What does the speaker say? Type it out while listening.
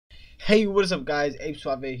Hey, what is up guys, Ape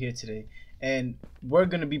here today, and we're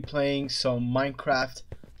gonna be playing some Minecraft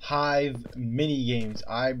Hive mini games.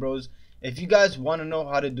 Alright bros, if you guys want to know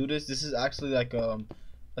how to do this is actually like a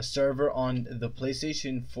server on the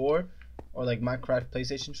PlayStation 4, or like Minecraft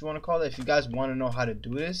PlayStation if you want to call it. If you guys want to know how to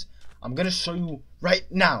do this, I'm gonna show you right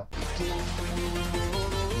now.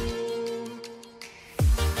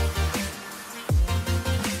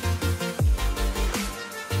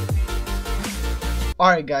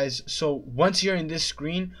 Alright guys, so once you're in this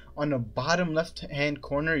screen, on the bottom left hand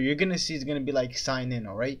corner, you're gonna see it's gonna be like sign in.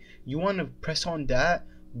 Alright, you want to press on that,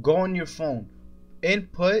 go on your phone,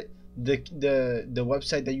 input the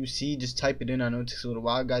website that you see, just type it in. I know it takes a little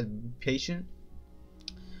while guys, be patient.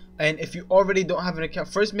 And if you already don't have an account,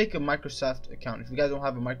 first make a Microsoft account. If you guys don't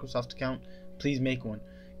have a Microsoft account, please make one,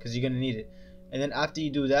 because you're gonna need it. And then after you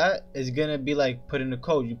do that, it's gonna be like put in the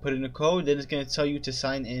code. You put in the code, then it's gonna tell you to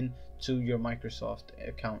sign in to your Microsoft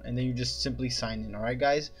account, and then you just simply sign in. Alright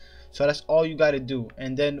guys, so that's all you got to do.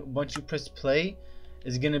 And then once you press play,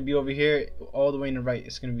 it's gonna be over here all the way in the right.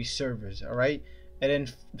 It's gonna be servers. Alright, and then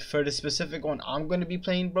for the specific one I'm gonna be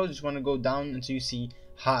playing, bro, just want to go down until you see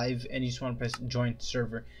Hive, and you just want to press join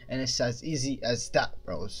server, and it's as easy as that,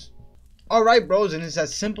 bros. Alright bros, and it's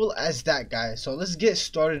as simple as that, guys. So let's get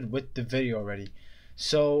started with the video already.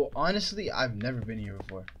 So honestly, I've never been here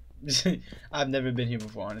before. I've never been here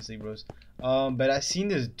before, honestly, bros. But I seen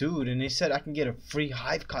this dude, and they said I can get a free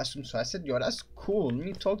Hive costume. So I said, yo, that's cool. Let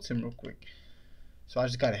me talk to him real quick. So I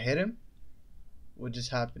just gotta hit him. What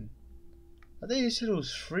just happened? I think he said it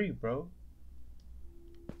was free, bro.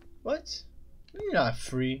 What? You're not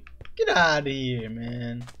free. Get out of here,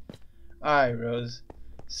 man. Alright, bros.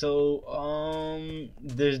 So,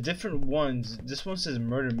 there's different ones. This one says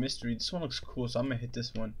murder mystery. This one looks cool, so I'm gonna hit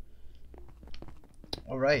this one.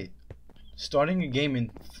 Alright, starting a game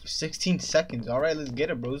in 16 seconds. Alright, let's get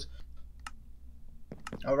it, bros.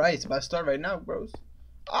 Alright, it's about to start right now, bros.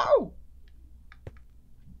 Oh!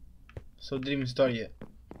 So it didn't even start yet.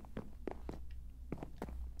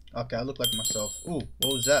 Okay, I look like myself. Ooh,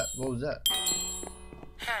 what was that? What was that?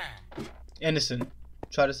 Innocent.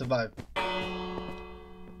 Try to survive.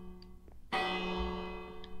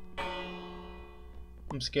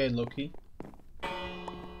 I'm scared, low-key.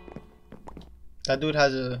 That dude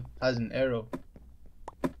has an arrow.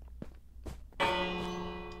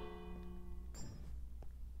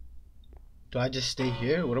 Do I just stay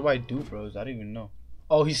here? What do I do, bros? I don't even know.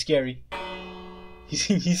 Oh, he's scary. He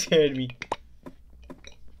scared me.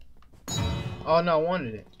 Oh no, I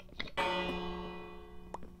wanted it.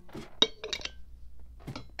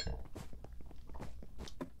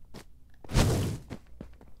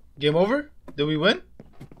 Game over? Did we win?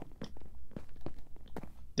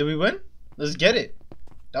 Did we win? Let's get it.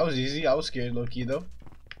 That was easy. I was scared, low-key, though.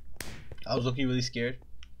 I was low-key really scared.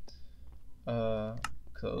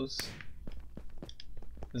 Close.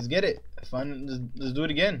 Let's get it. Fine. Let's do it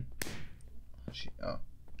again. Oh.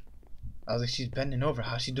 I was like, she's bending over.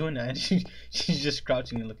 How's she doing that? She's just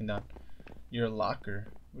crouching and looking down. Your locker.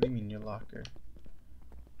 What do you mean, your locker?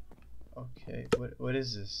 Okay. What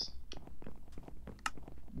is this?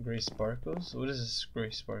 Gray sparkles? What is this gray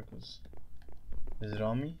sparkles? Is it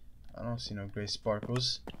on me? I don't see no gray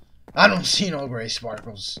sparkles. I don't see no gray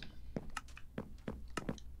sparkles.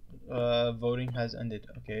 Voting has ended.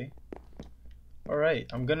 Okay. Alright,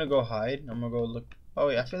 I'm gonna go hide. I'm gonna go look. Oh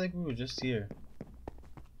wait, I feel like we were just here.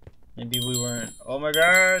 Maybe we weren't. Oh my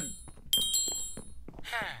god!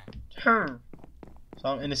 So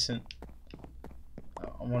I'm innocent.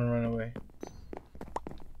 I wanna run away.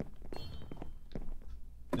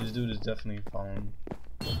 This dude is definitely following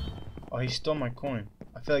me. Oh, he stole my coin.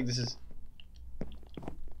 I feel like this is...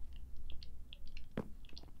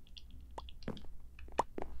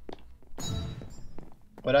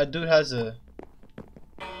 But that dude has a...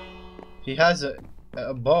 He has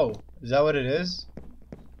a bow. Is that what it is?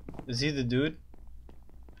 Is he the dude?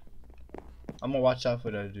 I'm gonna watch out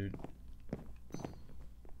for that dude.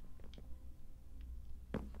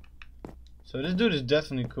 So this dude is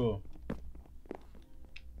definitely cool.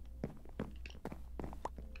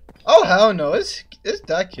 Oh hell no, it's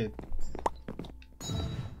that kid.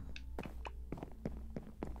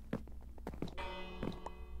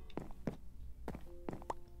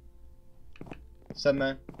 What's up,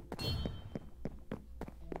 man?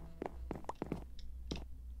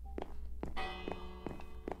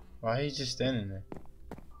 Why are you just standing there?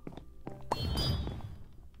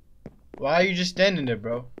 Why are you just standing there,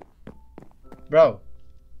 bro? Bro.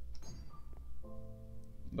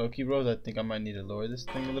 Low-key, bros, I think I might need to lower this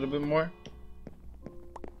thing a little bit more.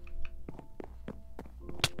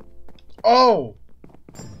 Oh!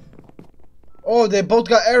 Oh, they both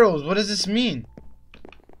got arrows. What does this mean?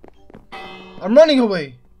 I'm running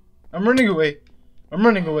away. I'm running away. I'm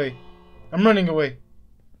running away. I'm running away.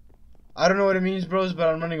 I don't know what it means, bros, but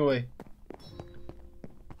I'm running away.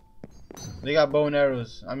 They got bow and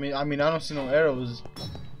arrows. I mean, I don't see no arrows,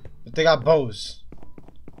 but they got bows.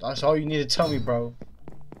 That's all you need to tell me, bro.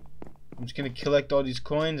 I'm just gonna collect all these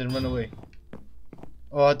coins and run away.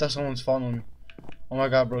 Oh, I thought someone's following me. Oh my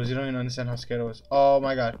god, bros, you don't even understand how scared I was. Oh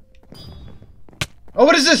my god. Oh,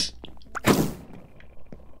 what is this?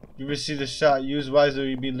 You received a shot. Use wisely or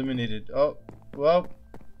you'll be eliminated. Oh, well.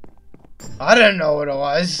 I didn't know what it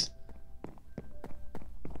was.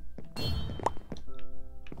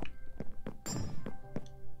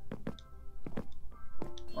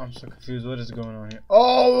 I'm so confused. What is going on here?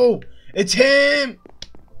 Oh, it's him.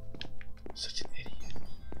 Such an idiot.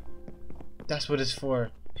 That's what it's for.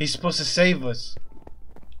 He's supposed to save us.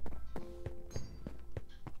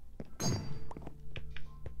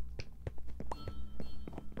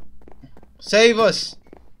 Save us.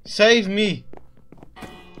 Save me.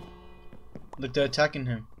 Look, they're attacking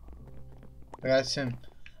him. That's him.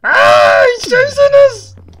 Ah, he's chasing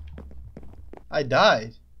us. I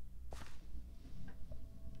died.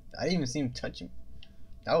 I didn't even see him touch him.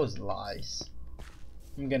 That was lies.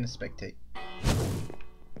 I'm gonna spectate.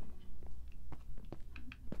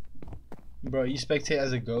 Bro, you spectate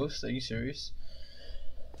as a ghost? Are you serious?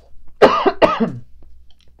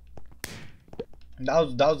 That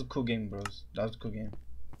was a cool game, bros. That was a cool game.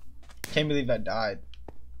 Can't believe I died.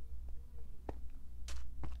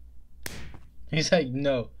 He's like,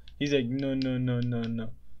 no. He's like, no, no, no, no,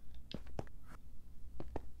 no.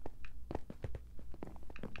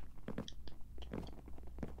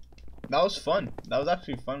 That was fun. That was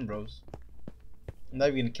actually fun, bros. I'm not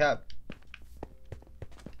even gonna cap.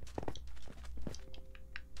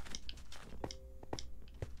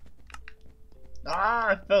 Ah,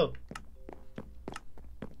 I fell.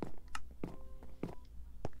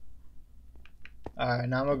 Alright,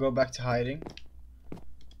 now I'm gonna go back to hiding.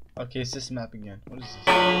 Okay, it's this map again. What is this?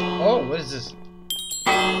 Oh, what is this?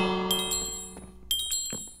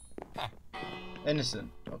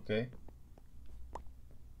 Innocent. Okay.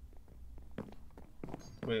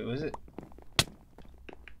 Wait, was it?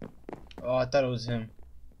 Oh, I thought it was him.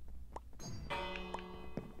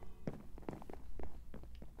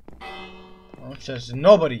 I don't trust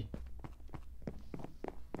nobody.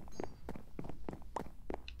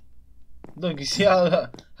 Look, you see how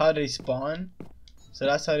they spawn? So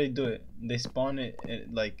that's how they do it. They spawn it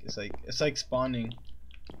like it's like spawning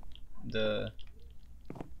the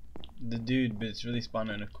dude, but it's really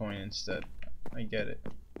spawning a coin instead. I get it.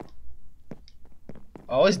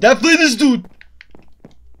 Oh, it's definitely this dude.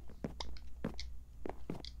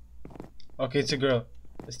 Okay, it's a girl.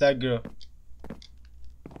 It's that girl.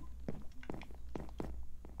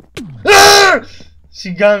 Ah!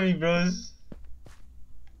 She got me, bros.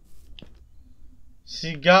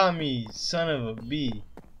 She got me, son of a bee.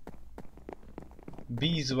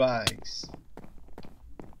 Beeswax.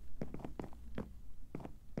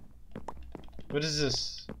 What is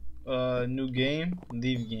this? New game?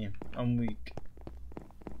 Leave game. I'm weak.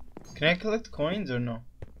 Can I collect coins or no?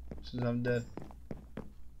 Since I'm dead.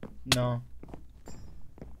 No.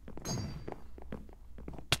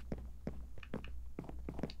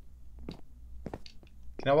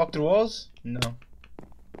 Can I walk through walls? No.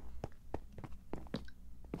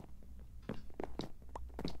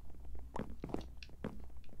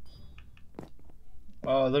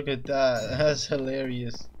 Oh, look at that. That's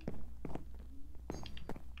hilarious.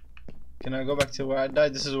 Can I go back to where I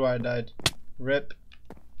died? This is where I died. RIP.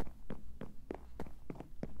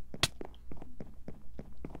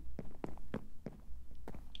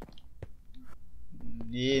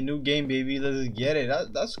 Yeah, new game, baby. Let's get it.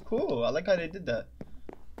 That's cool. I like how they did that.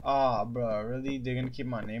 Ah, bro, really? They're gonna keep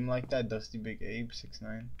my name like that? Dusty Big Abe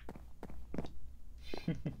 69.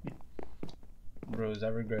 Bros, I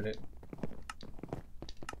regret it.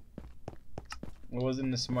 It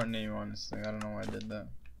wasn't a smart name, honestly. I don't know why I did that.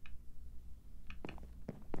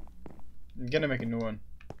 I'm gonna make a new one.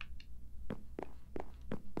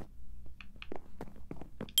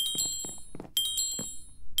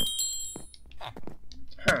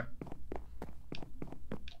 Huh.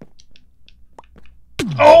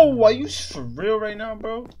 Oh, are you for real right now,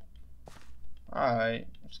 bro? Alright,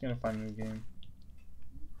 I'm just gonna find a new game.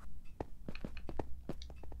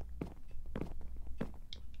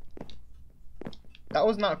 That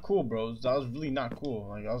was not cool, bros. That was really not cool.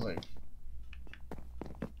 Like, I was like...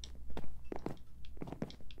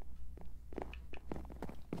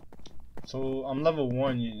 So, I'm level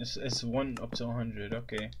 1. It's 1 up to 100.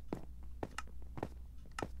 Okay.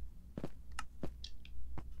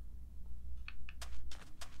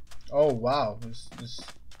 Oh wow, this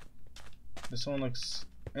one looks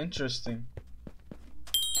interesting.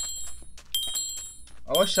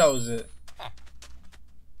 I wish that was it.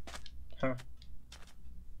 Huh.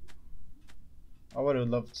 I would have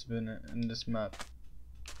loved to be in this map.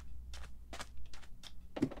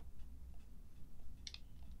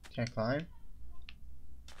 Can't climb?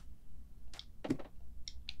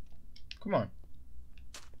 Come on.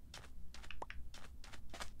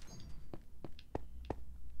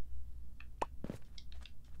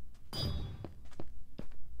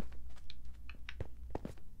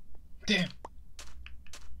 Damn.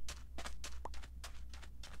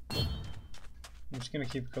 I'm just gonna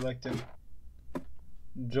keep collecting.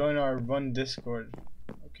 Join our run Discord.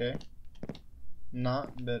 Okay.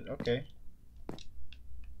 Not, but okay.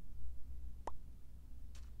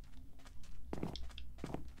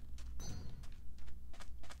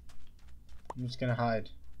 I'm just gonna hide.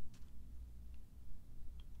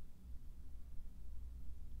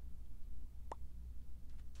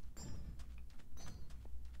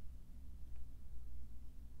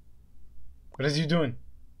 What is he doing?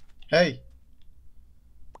 Hey!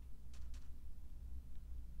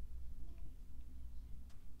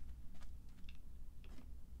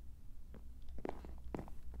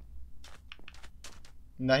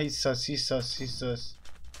 Nah, he's sus, he's sus, he's sus.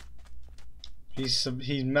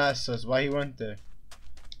 He's mad sus. Why he went there?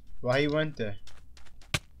 Why he went there?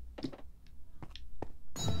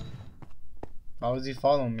 Why was he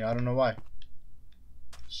following me? I don't know why.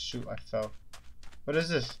 Shoot, I fell. What is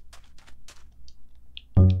this?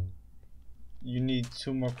 You need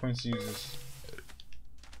 2 more coins to use this.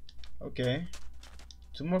 Okay.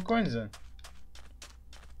 2 more coins then.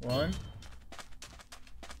 1,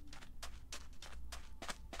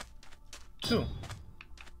 2.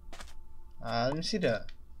 Let me see that.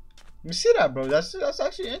 Let me see that, bro. That's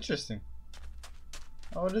actually interesting.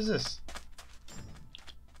 Oh, what is this?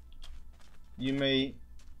 You may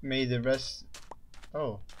the rest.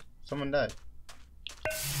 Oh, someone died.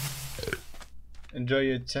 Enjoy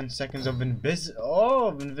your 10 seconds of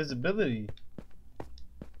invisibility.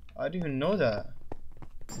 I didn't even know that.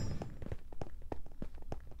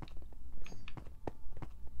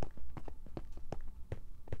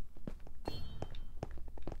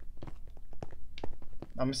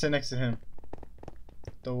 I'm gonna sit next to him,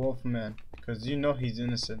 the wolf man, because you know he's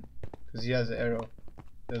innocent, because he has an arrow.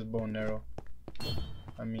 He has a bow and arrow.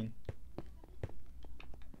 I mean,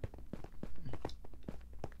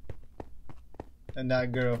 and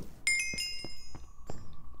that girl.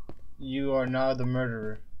 You are now the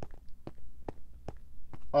murderer.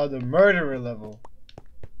 Oh, the murderer level.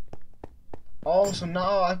 Oh, so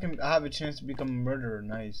now I have a chance to become a murderer.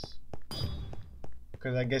 Nice.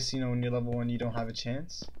 Because I guess, you know, when you're level 1, you don't have a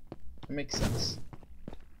chance. That makes sense.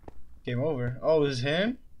 Game over. Oh, is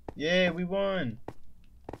him? Yeah, we won.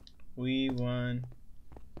 We won.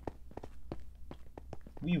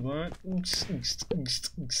 We won.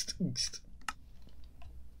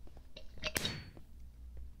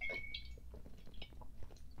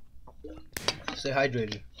 Stay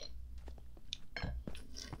hydrated.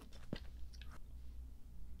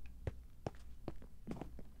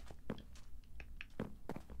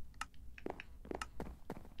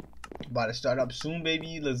 About to start up soon,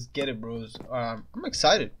 baby. Let's get it, bros. I'm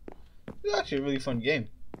excited. It's actually a really fun game.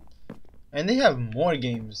 And they have more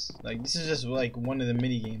games. Like, this is just like one of the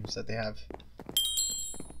mini games that they have.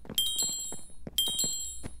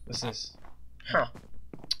 What's this? Huh.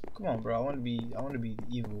 Come on, bro. I want to be the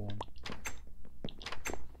evil one.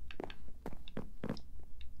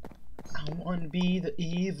 I want to be the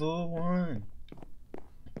evil one.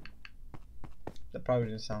 That probably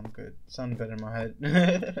didn't sound good. It sounded better in my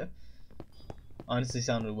head. Honestly,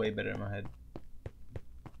 sounded way better in my head.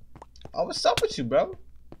 Oh, what's up with you, bro?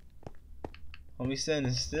 Homie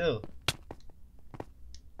standing still.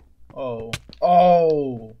 Oh.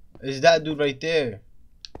 Oh! Is that dude right there?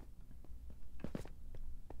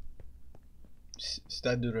 It's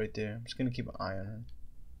that dude right there. I'm just gonna keep an eye on him.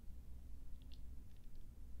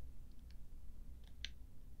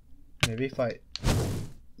 Maybe fight.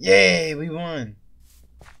 Yay! We won!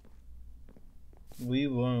 We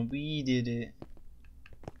won. We did it.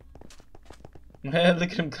 Look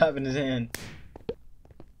at him clapping his hand.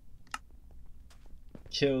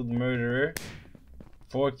 Killed murderer.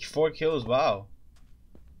 Four kills. Wow.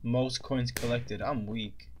 Most coins collected. I'm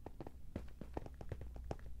weak.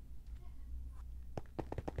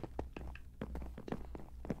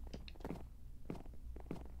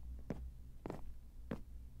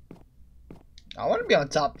 I want to be on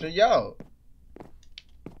top 3. Yo.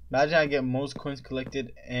 Imagine I get most coins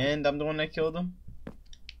collected and I'm the one that killed him.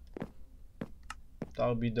 That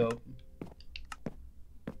would be dope.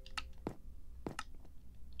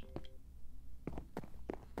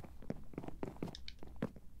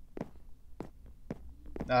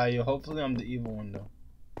 Yo, hopefully I'm the evil one though.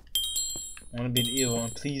 I wanna be the evil one.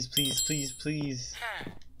 Please, please, please, please.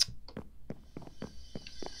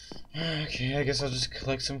 Okay, I guess I'll just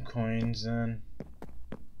collect some coins then.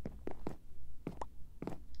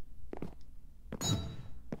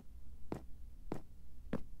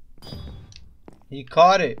 He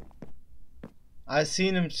caught it. I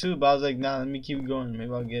seen him too, but I was like, nah, let me keep going.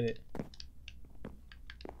 Maybe I'll get it.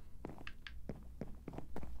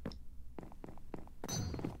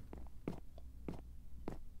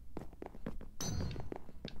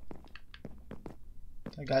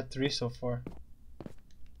 I got 3 so far.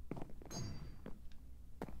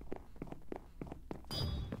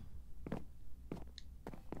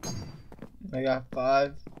 I got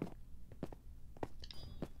 5.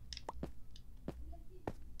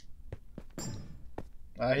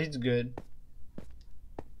 He's good.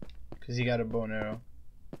 Because he got a bow and arrow.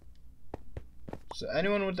 So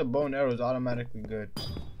anyone with a bow and arrow is automatically good.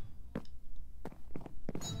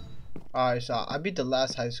 Alright, so I beat the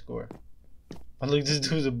last high score. But look, this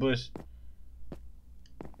dude's a bush.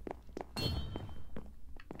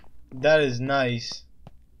 That is nice.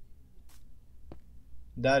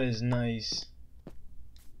 That is nice.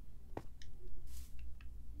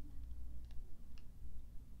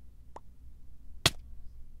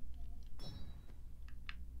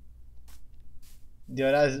 Yo,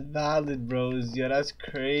 that's valid, bros. Yo, that's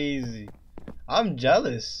crazy. I'm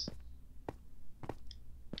jealous.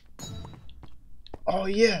 Oh,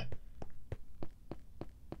 yeah.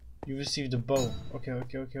 You received a bow. Okay.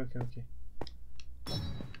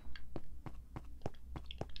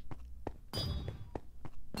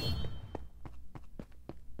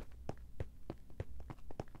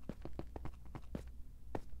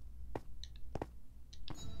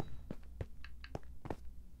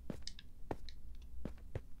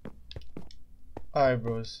 Alright,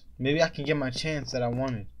 bros. Maybe I can get my chance that I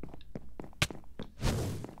wanted.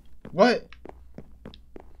 What?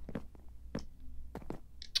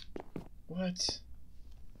 What?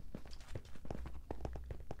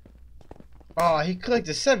 Oh, he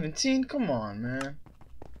collected 17? Come on, man.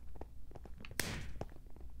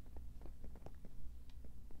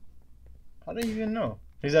 How do you even know?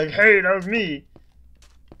 He's like, hey, that was me.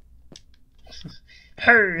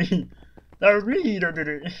 Hey, that was me that did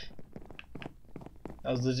it.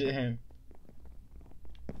 That was legit him.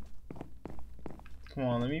 Come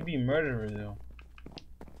on, let me be murderer though.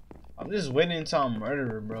 I'm just waiting until I'm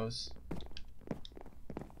murderer, bros.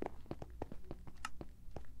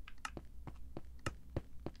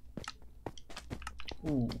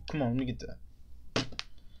 Ooh, come on, let me get that.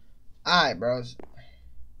 Alright, bros.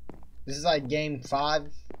 This is like game 5.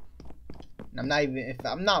 And I'm not even, if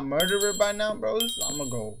I'm not murderer by now, bros, I'm gonna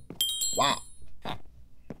go, wow.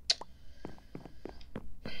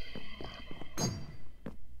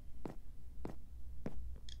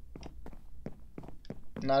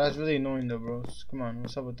 Nah, that's really annoying though, bros. Come on,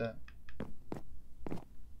 what's up with that?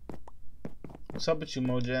 What's up with you,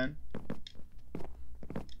 Mojan?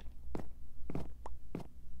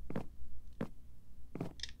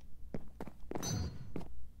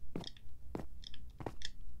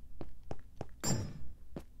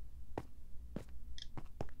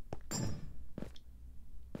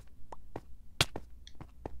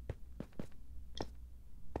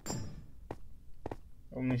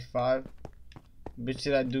 Only 5. Bitch,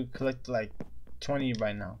 did I do collect like 20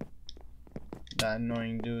 by now? That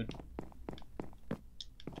annoying dude.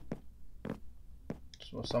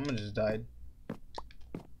 Well, someone just died.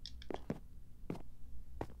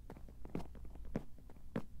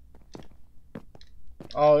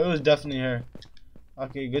 Oh, it was definitely her.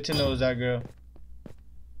 Okay, good to know it was that girl.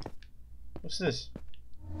 What's this?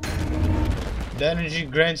 The energy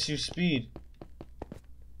grants you speed.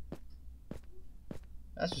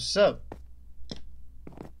 That's what's up.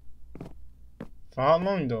 For how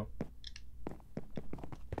long though?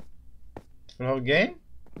 For the whole game?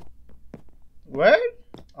 Where?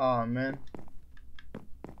 Aw, man.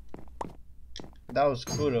 That was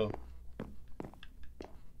cool though.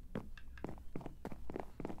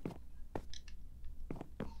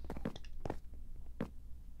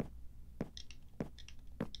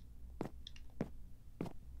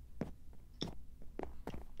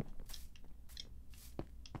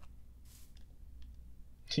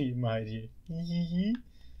 You might hear.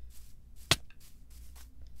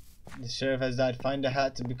 The sheriff has died. Find a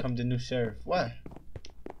hat to become the new sheriff. What?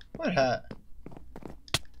 What hat?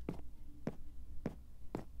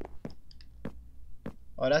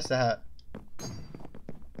 Oh, that's the hat.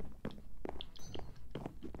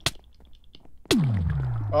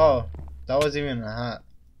 Oh, that wasn't even a hat.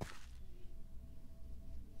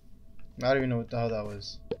 I don't even know what the hell that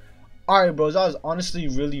was. Alright, bros, that was honestly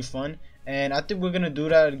really fun, and I think we're gonna do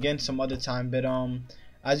that again some other time. But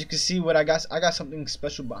as you can see, what I got something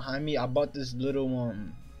special behind me. I bought this little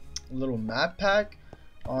map pack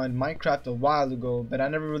on Minecraft a while ago, but I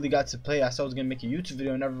never really got to play. I said I was gonna make a YouTube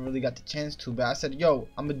video, never really got the chance to. But I said, yo,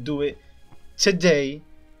 I'm gonna do it today,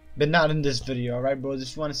 but not in this video. Alright, bros,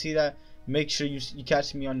 if you want to see that, make sure you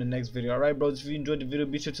catch me on the next video. Alright, bros, if you enjoyed the video,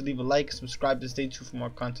 be sure to leave a like, subscribe to stay tuned for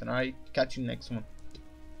more content. Alright, catch you next one.